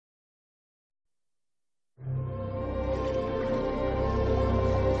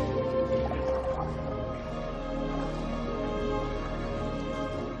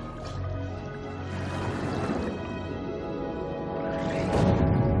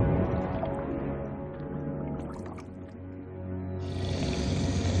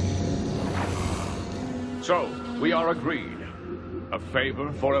So, we are agreed. A favor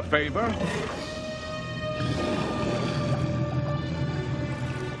for a favor?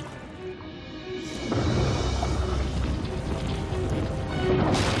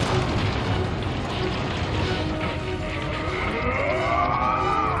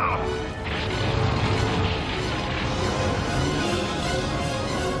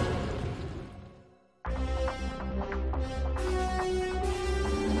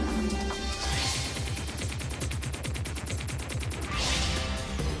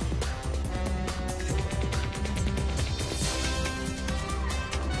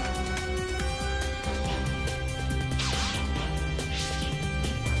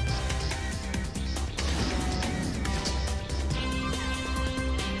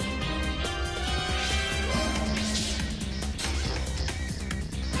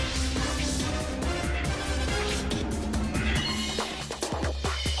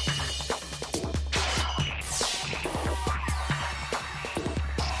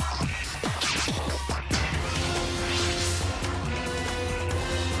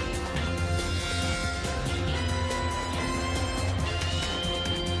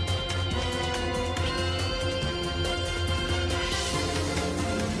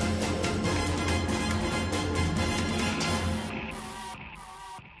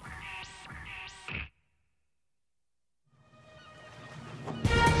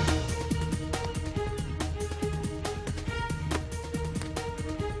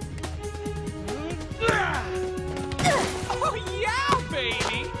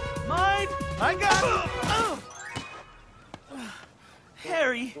 I got it!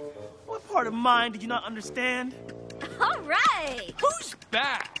 Harry, what part of mine did you not understand? All right! Who's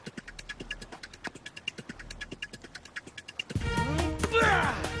back?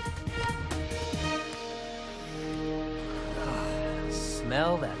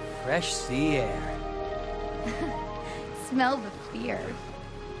 Smell that fresh sea air. Smell the fear.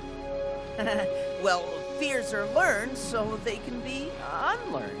 Well, fears are learned so they can be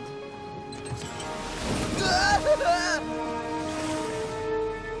unlearned.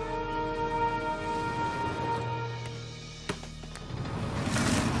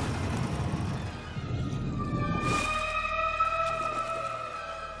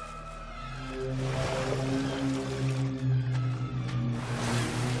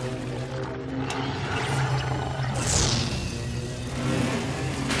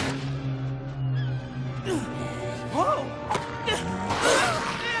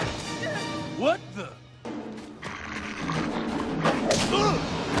 What the?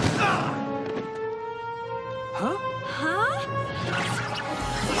 Huh?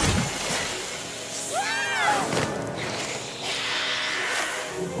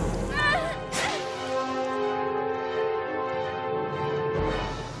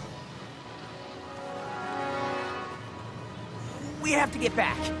 We have to get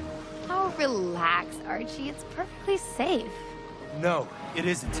back. Oh, relax, Archie. It's perfectly safe. No, it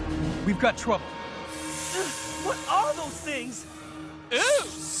isn't. We've got trouble. What are those things? Ooh,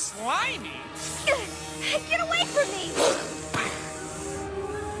 slimy. Get away from me!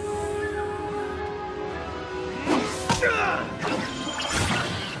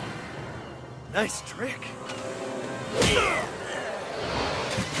 Nice trick.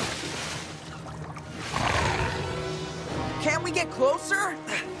 Can't we get closer?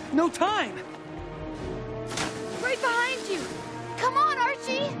 No time. Right behind you! Come on,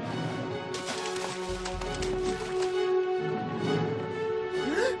 Archie!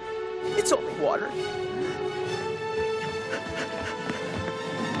 It's only water.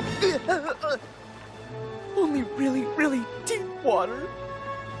 Only really, really deep water.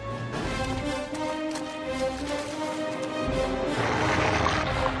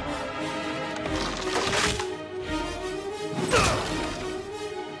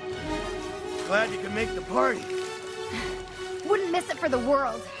 Glad you can make the party. Wouldn't miss it for the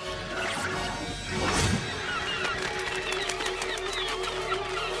world.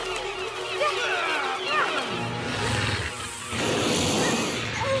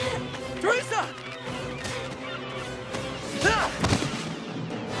 Theresa!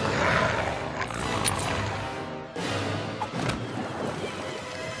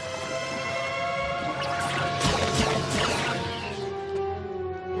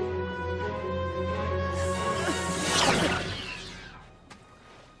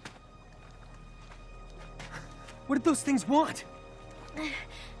 What did those things want?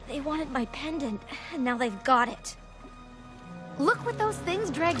 They wanted my pendant, and now they've got it. Look what those things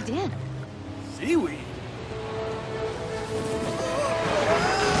dragged in. Seaweed?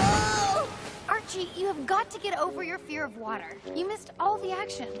 Archie, you have got to get over your fear of water. You missed all the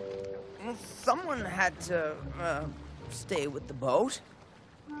action. Well, someone had to, stay with the boat.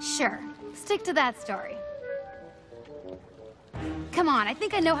 Sure. Stick to that story. Come on, I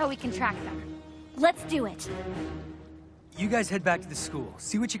think I know how we can track them. Let's do it. You guys head back to the school.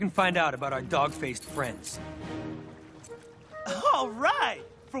 See what you can find out about our dog-faced friends. All right!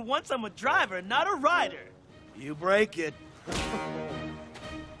 For once I'm a driver, not a rider. You break it.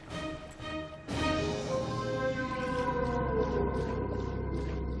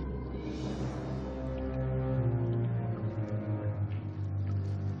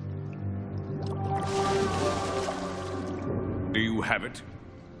 Do you have it?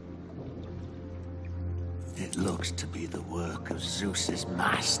 It looks to be the work of Zeus's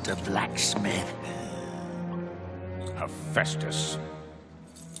master blacksmith. Hephaestus.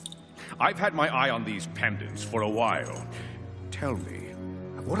 I've had my eye on these pendants for a while. Tell me,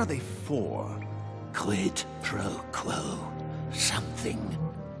 what are they for? Quid pro quo. Something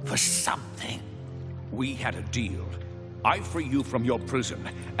for something. We had a deal. I free you from your prison,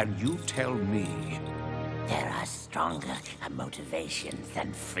 and you tell me. There are stronger motivations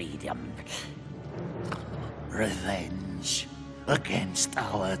than freedom. Revenge against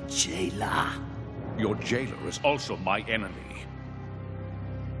our jailer. Your jailer is also my enemy.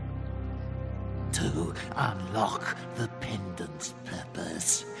 To unlock the pendant's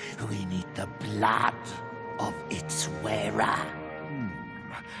purpose, we need the blood of its wearer.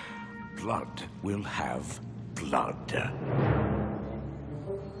 Blood will have blood.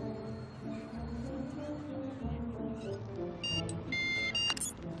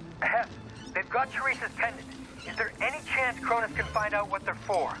 Hef, they've got Theresa's pendant. Is there any chance Cronus can find out what they're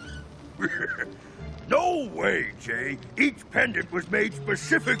for? No way, Jay. Each pendant was made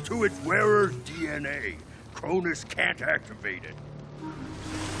specific to its wearer's DNA. Cronus can't activate it.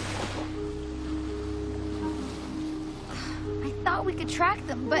 I thought we could track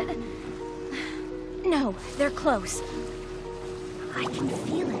them, but... No, they're close. I can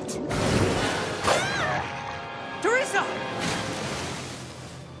feel it. Theresa!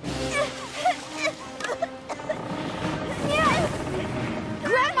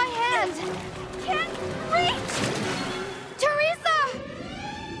 Grab my hand! Can't reach! Theresa!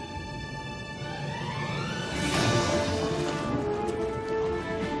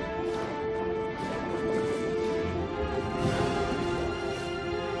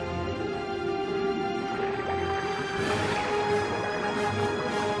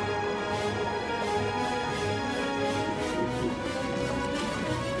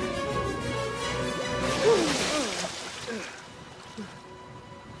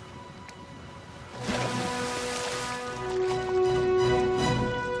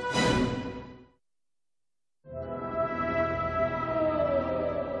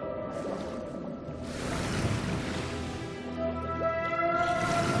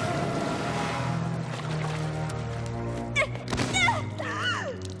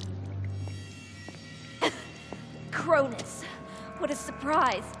 Cronus, what a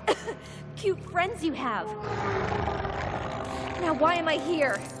surprise. Cute friends you have. Now why am I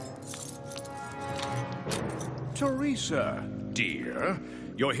here? Theresa, dear,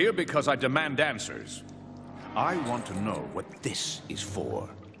 you're here because I demand answers. I want to know what this is for.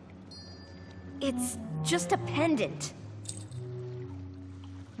 It's just a pendant.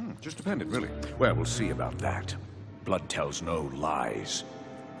 Just a pendant, really. Well, we'll see about that. Blood tells no lies.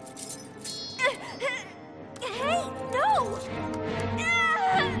 Hey, no!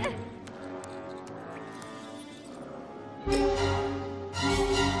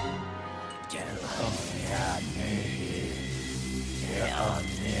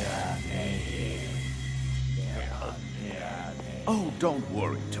 Oh, don't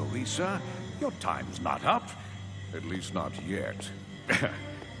worry, Theresa. Your time's not up. At least not yet.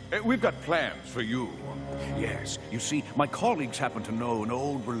 We've got plans for you. Yes, you see, my colleagues happen to know an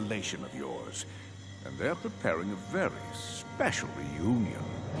old relation of yours. And they're preparing a very special reunion.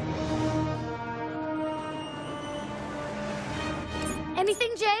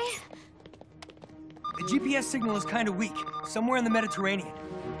 Anything, Jay? The GPS signal is kind of weak. Somewhere in the Mediterranean.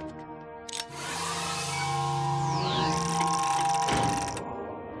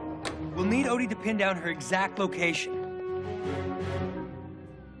 We'll need Odie to pin down her exact location.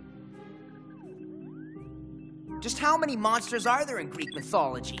 Just how many monsters are there in Greek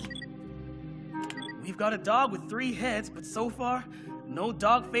mythology? We've got a dog with 3 heads, but so far, no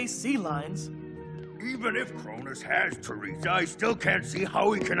dog-faced sea lions. Even if Cronus has Theresa, I still can't see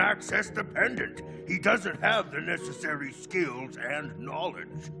how he can access the pendant. He doesn't have the necessary skills and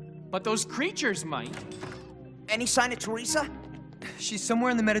knowledge. But those creatures might. Any sign of Theresa? She's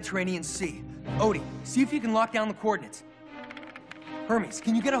somewhere in the Mediterranean Sea. Odie, see if you can lock down the coordinates. Hermes,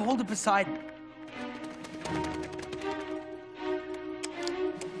 can you get a hold of Poseidon?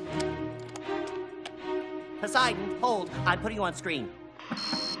 Poseidon, hold. I'm putting you on screen.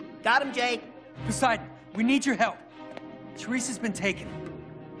 Got him, Jay. Poseidon, we need your help. Theresa's been taken.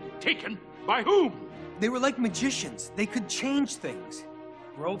 Taken? By whom? They were like magicians. They could change things.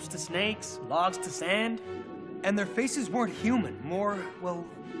 Ropes to snakes, logs to sand. And their faces weren't human, more, well,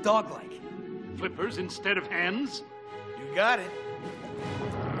 dog-like. Flippers instead of hands? You got it.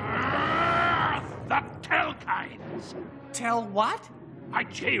 The Telkhines! Tell what? I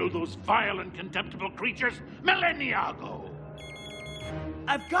jailed those vile and contemptible creatures millennia ago.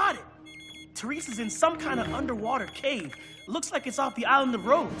 I've got it. Theresa's in some kind of underwater cave. Looks like it's off the island of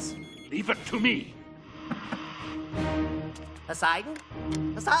Rhodes. Leave it to me. Poseidon?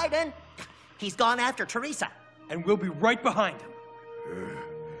 Poseidon! He's gone after Theresa. And we'll be right behind him.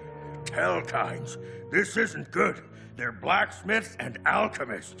 Telkhines, this isn't good. They're blacksmiths and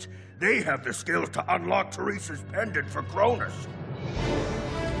alchemists. They have the skills to unlock Theresa's pendant for Cronus.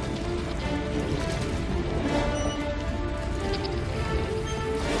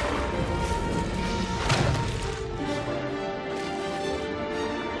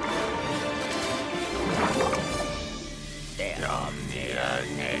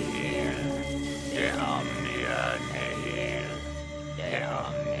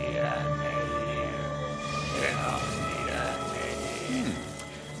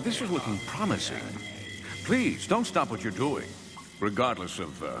 This is looking promising. Please, don't stop what you're doing, regardless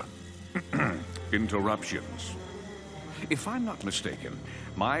of, interruptions. If I'm not mistaken,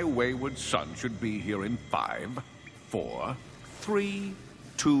 my wayward son should be here in 5, 4, 3,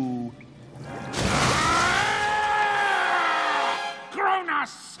 2...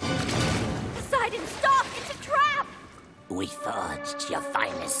 Cronus! Poseidon, stop! It's a trap! We forged your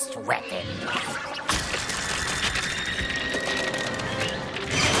finest weapon.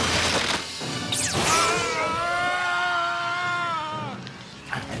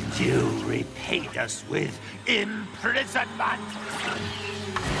 And you repaid us with imprisonment.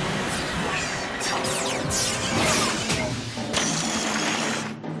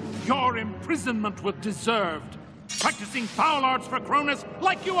 Your imprisonment was deserved. Practicing foul arts for Cronus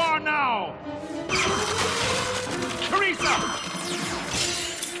like you are now! Theresa!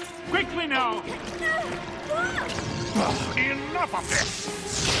 Quickly now! Enough of this!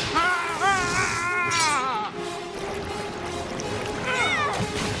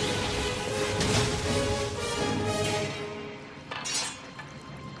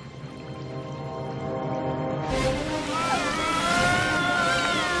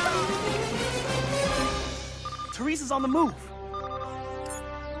 Theresa's on the move.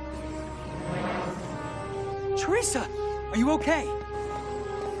 Theresa, are you okay?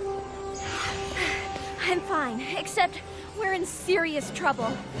 I'm fine, except we're in serious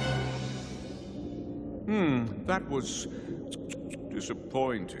trouble. That was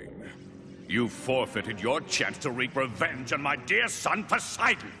disappointing. You forfeited your chance to wreak revenge on my dear son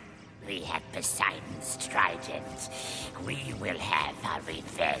Poseidon. We have Poseidon's trident. We will have our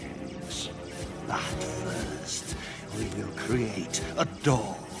revenge. But first, we will create a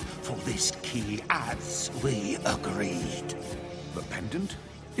door for this key as we agreed. The pendant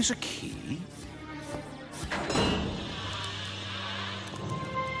is a key?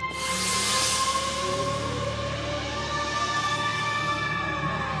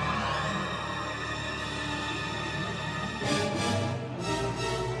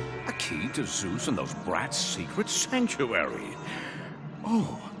 A key to Zeus and those brats' secret sanctuary.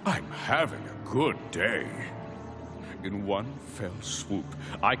 Oh, I'm having a good day. In one fell swoop,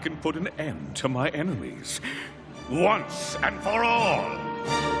 I can put an end to my enemies. Once and for all!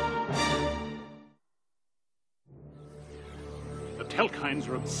 The Telkhines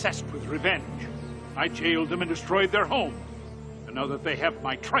are obsessed with revenge. I jailed them and destroyed their home. And now that they have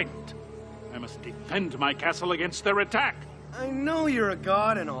my trident, I must defend my castle against their attack. I know you're a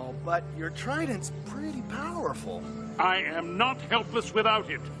god and all, but your trident's pretty powerful. I am not helpless without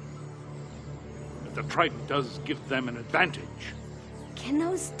it. But the trident does give them an advantage. Can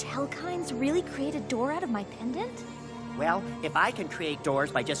those Telkhines really create a door out of my pendant? Well, if I can create doors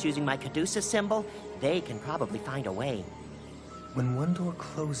by just using my Caduceus symbol, they can probably find a way. When one door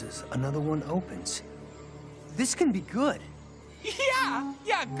closes, another one opens. This can be good.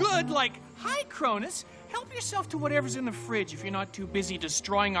 Yeah, good. Like, hi, Cronus. Help yourself to whatever's in the fridge if you're not too busy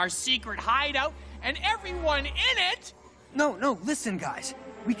destroying our secret hideout and everyone in it. No, listen, guys.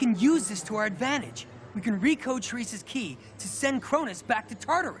 We can use this to our advantage. We can recode Theresa's key to send Cronus back to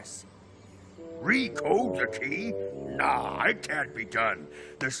Tartarus. Recode the key? Nah, it can't be done.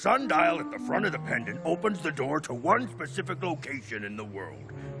 The sundial at the front of the pendant opens the door to one specific location in the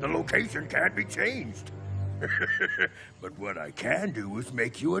world. The location can't be changed. But what I can do is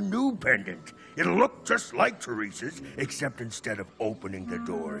make you a new pendant. It'll look just like Theresa's, except instead of opening the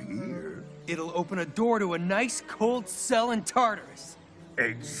door here... It'll open a door to a nice cold cell in Tartarus.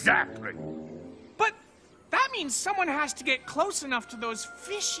 Exactly. But that means someone has to get close enough to those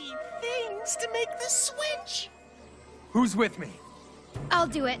fishy things to make the switch. Who's with me? I'll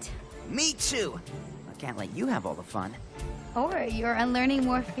do it. Me too. I can't let you have all the fun. Or you're unlearning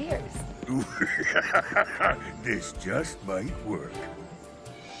more fears. This just might work.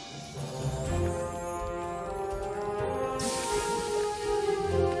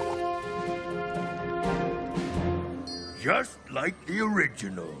 Just like the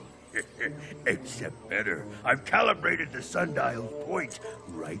original. Except better. I've calibrated the sundial's point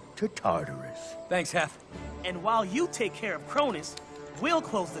right to Tartarus. Thanks, Hef. And while you take care of Cronus, we'll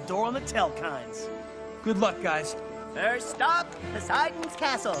close the door on the Telkhines. Good luck, guys. First stop, Poseidon's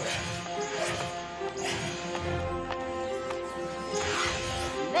castle.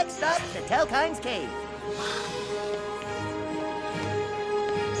 Next up, the Telkhines cave.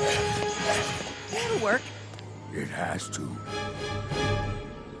 That'll work. It has to.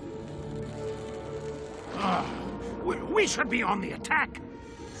 We should be on the attack.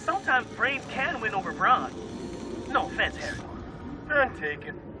 Sometimes brains can win over brawn. No offense, Harry. None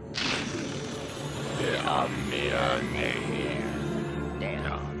taken.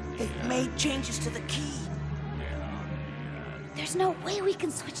 They've made changes to the key. There's no way we can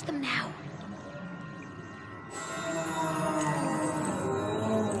switch them now.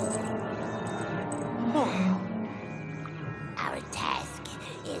 Our task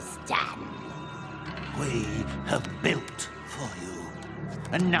is done. We have built for you.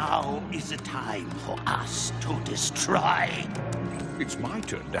 And now is the time for us to destroy. It's my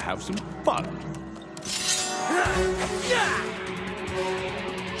turn to have some fun.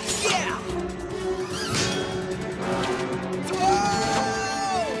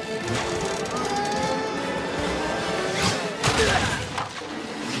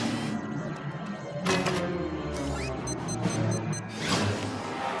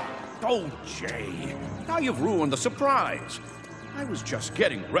 Oh, Jay, now you've ruined the surprise. I was just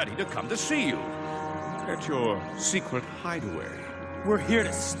getting ready to come to see you. At your secret hideaway. We're here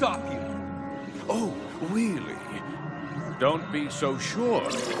to stop you. Oh, really? Don't be so sure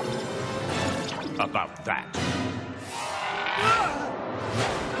about that.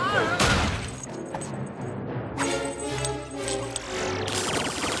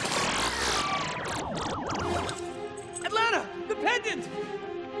 Atlanta, the pendant!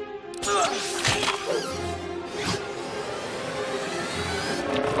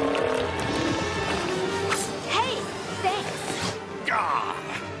 Hey, thanks.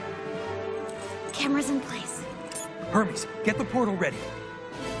 Camera's in place. Hermes, get the portal ready.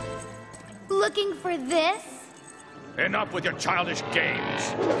 Looking for this? Enough with your childish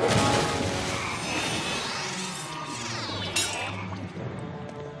games.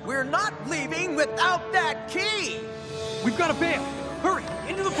 We're not leaving without that key! We've got to bail. Hurry,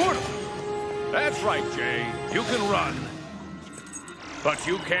 into the portal. That's right, Jay. You can run. But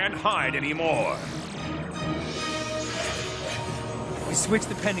you can't hide anymore. We switched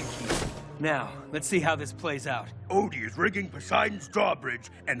the pendant key. Now, let's see how this plays out. Odie is rigging Poseidon's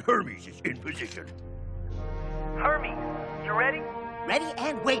drawbridge, and Hermes is in position. Hermes, you ready? Ready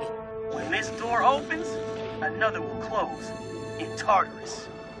and waiting. When this door opens, another will close. In Tartarus.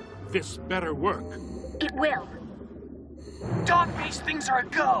 This better work. It will. Dog-based things are a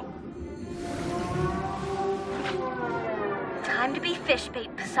go! Time to be fish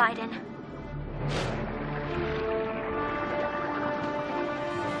bait, Poseidon.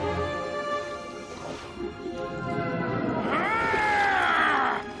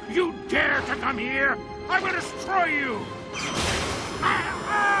 You dare to come here? I will destroy you!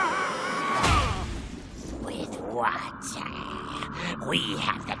 With water, we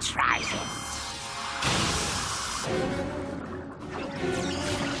have the trident.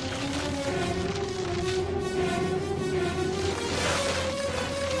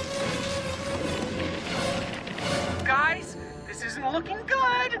 Guys, this isn't looking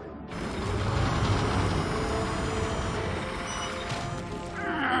good!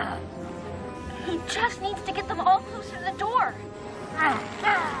 He just needs to get them all closer to the door.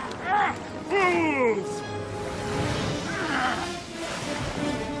 Fools!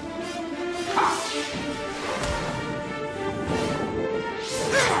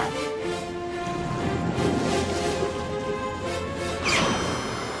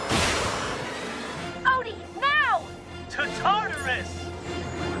 Odie, now!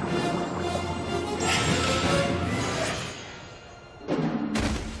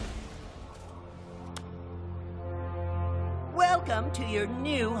 Welcome to your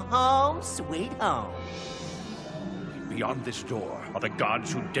new home, sweet home. Beyond this door are the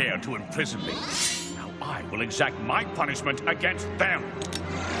gods who dare to imprison me. Now I will exact my punishment against them.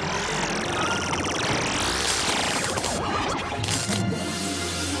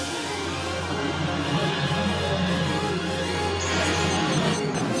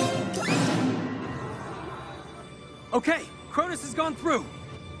 Okay, Cronus has gone through.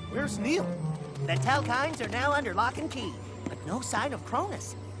 Where's Neil? The Telkhines are now under lock and key, but no sign of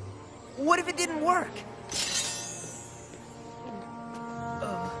Cronus. What if it didn't work?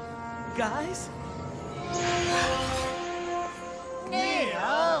 Guys?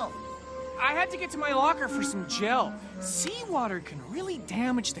 Neil! I had to get to my locker for some gel. Seawater can really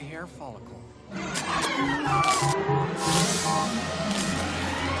damage the hair follicle.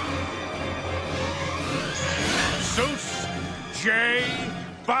 Zeus, Jay,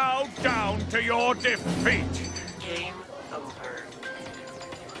 bow down to your defeat. Game over.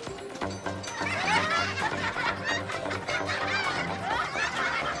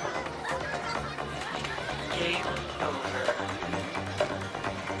 Game over.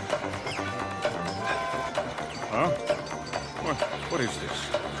 Huh? What is this?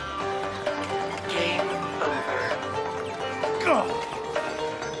 Game over.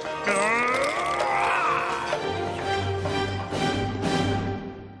 Oh.